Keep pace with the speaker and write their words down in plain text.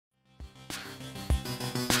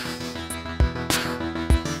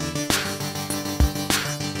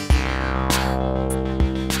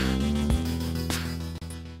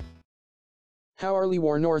How our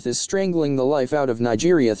war north is strangling the life out of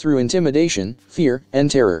Nigeria through intimidation, fear, and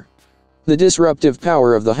terror. The disruptive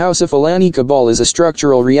power of the Hausa Fulani cabal is a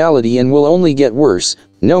structural reality and will only get worse,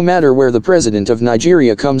 no matter where the president of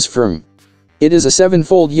Nigeria comes from. It is a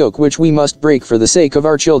sevenfold yoke which we must break for the sake of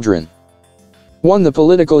our children. 1. The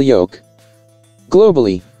political yoke.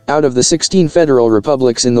 Globally, out of the 16 federal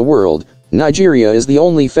republics in the world, Nigeria is the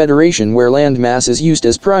only federation where landmass is used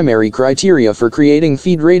as primary criteria for creating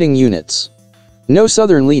feed rating units. No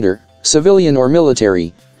southern leader, civilian or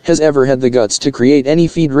military, has ever had the guts to create any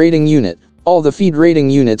feed rating unit. All the feed rating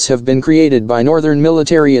units have been created by northern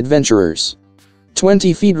military adventurers.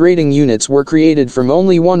 20 feed rating units were created from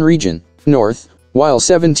only one region, North, while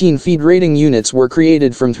 17 feed rating units were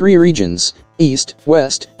created from 3 regions, East,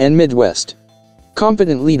 West, and Midwest.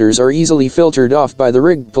 Competent leaders are easily filtered off by the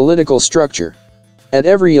rigged political structure. At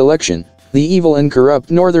every election, the evil and corrupt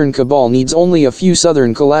northern cabal needs only a few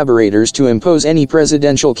southern collaborators to impose any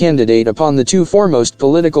presidential candidate upon the 2 foremost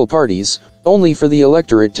political parties, only for the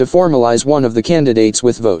electorate to formalize one of the candidates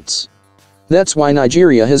with votes. That's why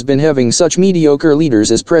Nigeria has been having such mediocre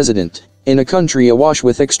leaders as president, in a country awash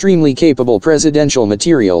with extremely capable presidential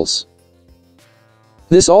materials.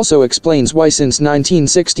 This also explains why since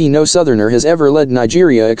 1960 no southerner has ever led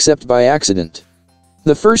Nigeria except by accident.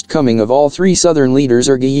 The first coming of all 3 southern leaders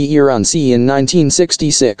Ogiyi Ironsi in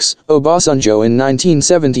 1966, Obasanjo in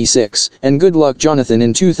 1976, and Goodluck Jonathan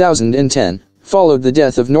in 2010, followed the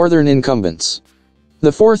death of northern incumbents. The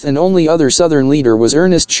 4th and only other southern leader was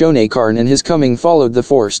Ernest Shonekarn, and his coming followed the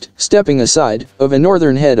forced stepping aside of a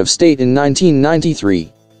northern head of state in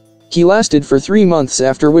 1993. He lasted for 3 months,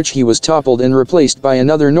 after which he was toppled and replaced by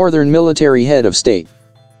another northern military head of state.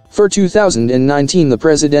 For 2019 the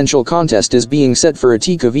presidential contest is being set for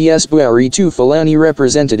Atiku vs Buhari, 2 Fulani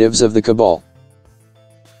representatives of the cabal.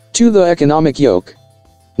 2. The economic yoke.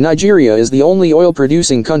 Nigeria is the only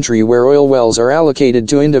oil-producing country where oil wells are allocated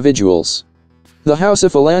to individuals. The Hausa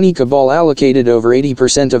Fulani cabal allocated over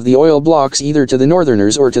 80% of the oil blocks either to the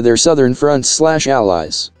northerners or to their southern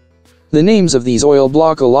fronts/allies. The names of these oil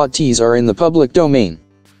block allottees are in the public domain.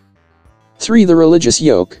 3. The religious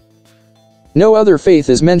yoke. No other faith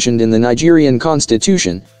is mentioned in the Nigerian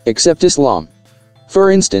constitution, except Islam.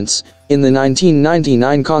 For instance, in the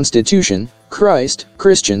 1999 constitution, Christ,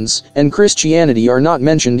 Christians, and Christianity are not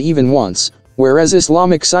mentioned even once, whereas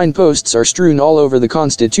Islamic signposts are strewn all over the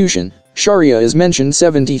constitution. Sharia is mentioned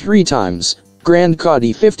 73 times, Grand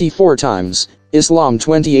Qadi 54 times, Islam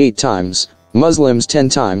 28 times, Muslims 10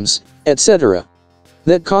 times, etc.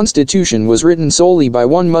 That constitution was written solely by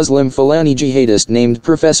one Muslim Fulani jihadist named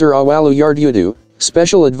Professor Awalu Yardudu,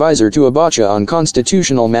 special advisor to Abacha on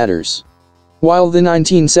constitutional matters. While the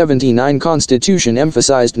 1979 constitution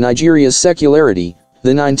emphasized Nigeria's secularity,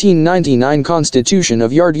 the 1999 constitution of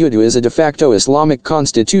Yardudu is a de facto Islamic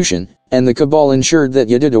constitution, and the cabal ensured that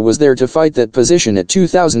Yardudu was there to fight that position at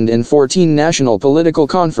 2014 National Political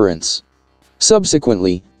Conference.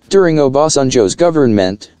 Subsequently, during Obasanjo's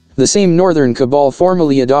government, the same northern cabal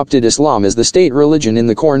formally adopted Islam as the state religion in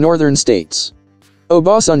the core northern states.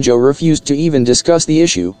 Obasanjo refused to even discuss the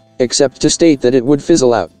issue, except to state that it would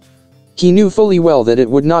fizzle out. He knew fully well that it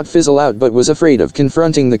would not fizzle out, but was afraid of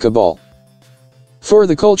confronting the cabal. 4.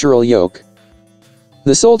 The cultural yoke.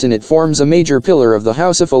 The Sultanate forms a major pillar of the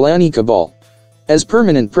Hausa Fulani cabal. As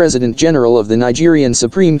permanent President General of the Nigerian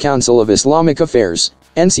Supreme Council of Islamic Affairs,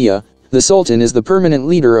 NCA, the Sultan is the permanent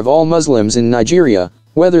leader of all Muslims in Nigeria,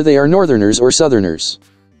 whether they are northerners or southerners.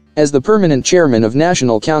 As the permanent chairman of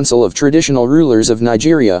National Council of Traditional Rulers of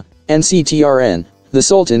Nigeria, NCTRN, the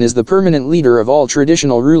Sultan is the permanent leader of all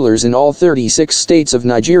traditional rulers in all 36 states of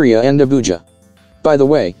Nigeria and Abuja. By the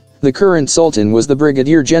way, the current Sultan was the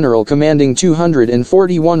Brigadier General commanding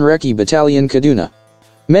 241 Reki Battalion Kaduna.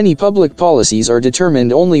 Many public policies are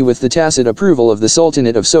determined only with the tacit approval of the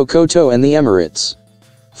Sultanate of Sokoto and the Emirates.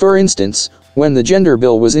 For instance, when the gender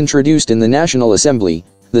bill was introduced in the National Assembly,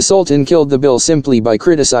 the Sultan killed the bill simply by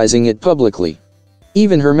criticizing it publicly.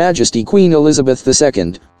 Even Her Majesty Queen Elizabeth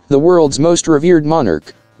II, the world's most revered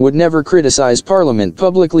monarch, would never criticize Parliament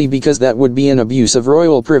publicly because that would be an abuse of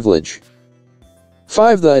royal privilege.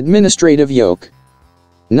 5. The administrative yoke.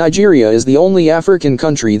 Nigeria is the only African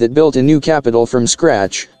country that built a new capital from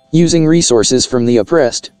scratch, using resources from the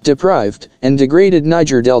oppressed, deprived, and degraded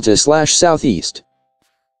Niger Delta/Southeast.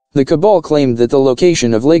 The cabal claimed that the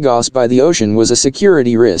location of Lagos by the ocean was a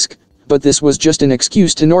security risk, but this was just an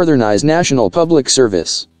excuse to northernize national public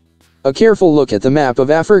service. A careful look at the map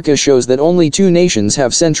of Africa shows that only 2 nations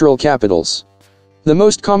have central capitals. The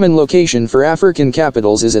most common location for African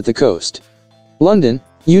capitals is at the coast. London,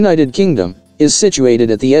 United Kingdom, is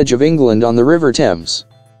situated at the edge of England on the River Thames.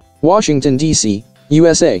 Washington, D.C.,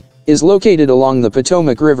 USA, is located along the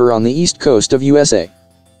Potomac River on the east coast of USA.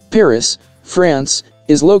 Paris, France,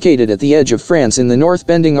 is located at the edge of France in the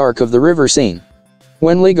north-bending arc of the River Seine.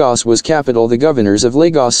 When Lagos was capital, the governors of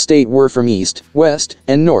Lagos state were from east, west,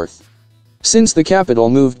 and north. Since the capital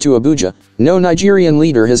moved to Abuja, no Nigerian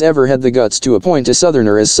leader has ever had the guts to appoint a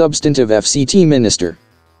southerner as substantive FCT minister.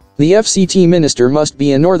 The FCT minister must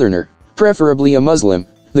be a northerner, preferably a Muslim.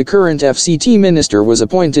 The current FCT minister was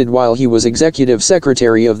appointed while he was executive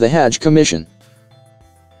secretary of the Hajj Commission.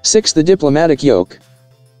 6. The diplomatic yoke.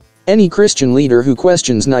 Any Christian leader who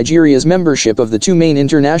questions Nigeria's membership of the two main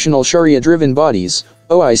international Sharia-driven bodies,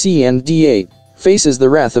 OIC and D8, faces the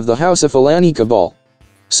wrath of the Hausa Fulani cabal.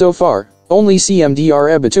 So far, only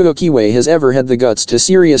CMDR Ebatu Okiwe has ever had the guts to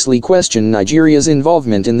seriously question Nigeria's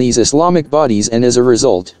involvement in these Islamic bodies, and as a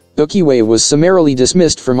result, Okiwe was summarily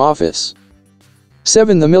dismissed from office.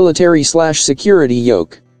 7. The military/security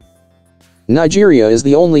yoke. Nigeria is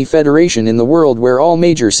the only federation in the world where all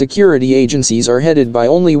major security agencies are headed by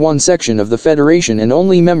only one section of the federation and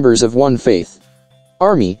only members of one faith.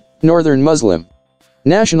 Army, Northern Muslim.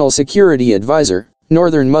 National Security Advisor,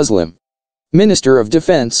 Northern Muslim. Minister of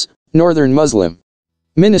Defense, Northern Muslim.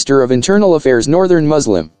 Minister of Internal Affairs, Northern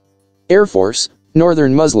Muslim. Air Force,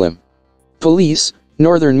 Northern Muslim. Police,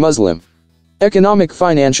 Northern Muslim. Economic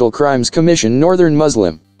Financial Crimes Commission, Northern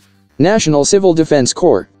Muslim. National Civil Defense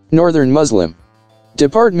Corps, Northern Muslim.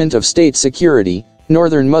 Department of State Security,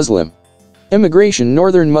 Northern Muslim. Immigration,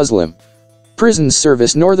 Northern Muslim. Prisons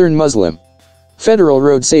Service, Northern Muslim. Federal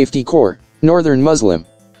Road Safety Corps, Northern Muslim.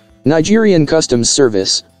 Nigerian Customs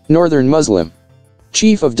Service, Northern Muslim.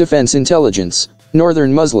 Chief of Defense Intelligence,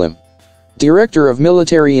 Northern Muslim. Director of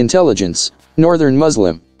Military Intelligence, Northern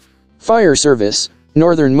Muslim. Fire Service,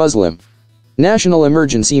 Northern Muslim. National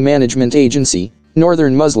Emergency Management Agency,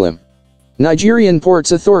 Northern Muslim. Nigerian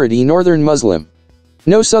Ports Authority, Northern Muslim.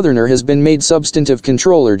 No Southerner has been made Substantive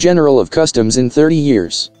Controller General of Customs in 30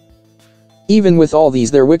 years. Even with all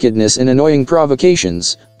these their wickedness and annoying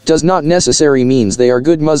provocations, does not necessarily means they are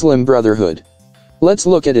good Muslim Brotherhood. Let's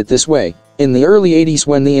look at it this way. In the early 80s,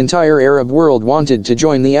 when the entire Arab world wanted to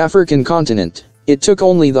join the African continent, it took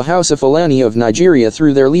only the Hausa Fulani of Nigeria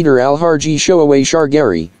through their leader Alhaji Shoawe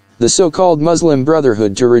Shargari, the so-called Muslim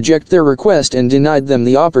Brotherhood, to reject their request and denied them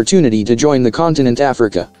the opportunity to join the continent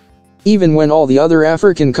Africa. Even when all the other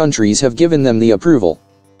African countries have given them the approval.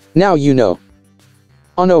 Now you know.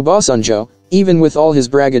 On Obasanjo, even with all his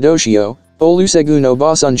braggadocio, Olusegun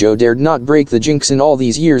Obasanjo dared not break the jinx in all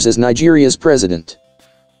these years as Nigeria's president.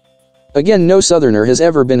 Again, no Southerner has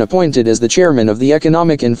ever been appointed as the chairman of the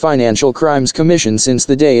Economic and Financial Crimes Commission since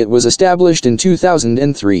the day it was established in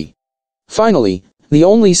 2003. Finally, the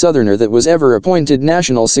only Southerner that was ever appointed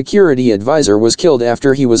National Security Advisor was killed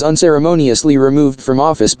after he was unceremoniously removed from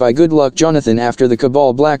office by Goodluck Jonathan after the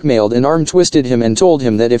cabal blackmailed and arm-twisted him and told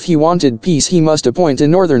him that if he wanted peace he must appoint a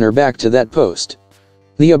Northerner back to that post.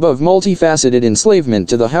 The above multifaceted enslavement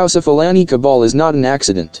to the Hausa Fulani cabal is not an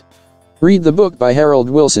accident. Read the book by Harold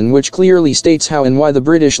Wilson, which clearly states how and why the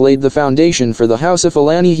British laid the foundation for the Hausa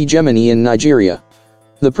Fulani hegemony in Nigeria.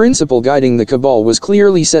 The principle guiding the cabal was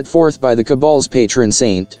clearly set forth by the cabal's patron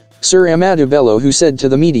saint, Sir Ahmadu Bello, who said to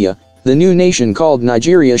the media, "The new nation called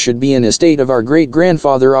Nigeria should be an estate of our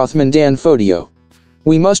great-grandfather Othman Dan Fodio.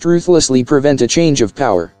 We must ruthlessly prevent a change of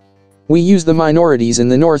power. We use the minorities in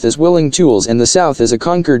the north as willing tools and the south as a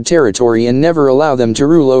conquered territory, and never allow them to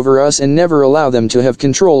rule over us and never allow them to have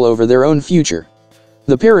control over their own future."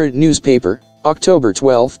 The Parrot newspaper, October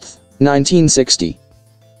 12, 1960.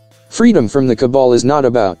 Freedom from the cabal is not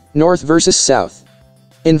about North versus South.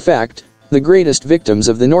 In fact, the greatest victims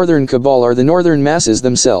of the Northern cabal are the Northern masses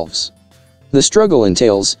themselves. The struggle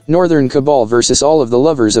entails Northern cabal versus all of the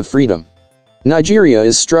lovers of freedom. Nigeria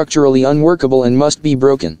is structurally unworkable and must be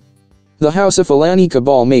broken. The Hausa Fulani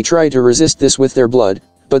cabal may try to resist this with their blood,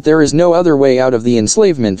 but there is no other way out of the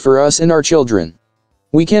enslavement for us and our children.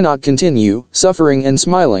 We cannot continue suffering and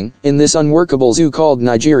smiling in this unworkable zoo called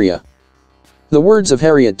Nigeria. The words of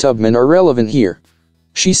Harriet Tubman are relevant here.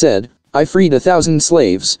 She said, "I freed 1,000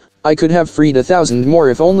 slaves, I could have freed 1,000 more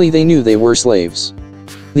if only they knew they were slaves."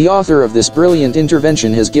 The author of this brilliant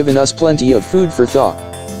intervention has given us plenty of food for thought.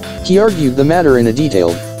 He argued the matter in a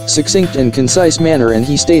detailed, succinct and concise manner, and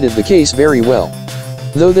he stated the case very well.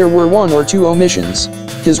 Though there were one or two omissions,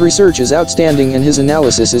 his research is outstanding and his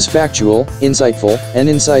analysis is factual, insightful, and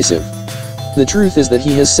incisive. The truth is that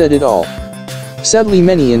he has said it all. Sadly,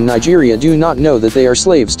 many in Nigeria do not know that they are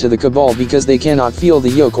slaves to the cabal because they cannot feel the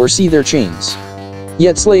yoke or see their chains.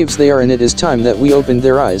 Yet slaves they are, and it is time that we opened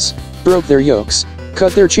their eyes, broke their yokes,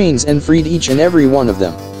 cut their chains and freed each and every one of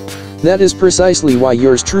them. That is precisely why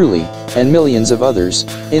yours truly, and millions of others,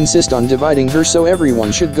 insist on dividing her so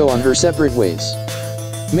everyone should go on her separate ways.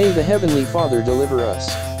 May the Heavenly Father deliver us.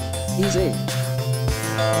 He's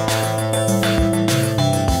a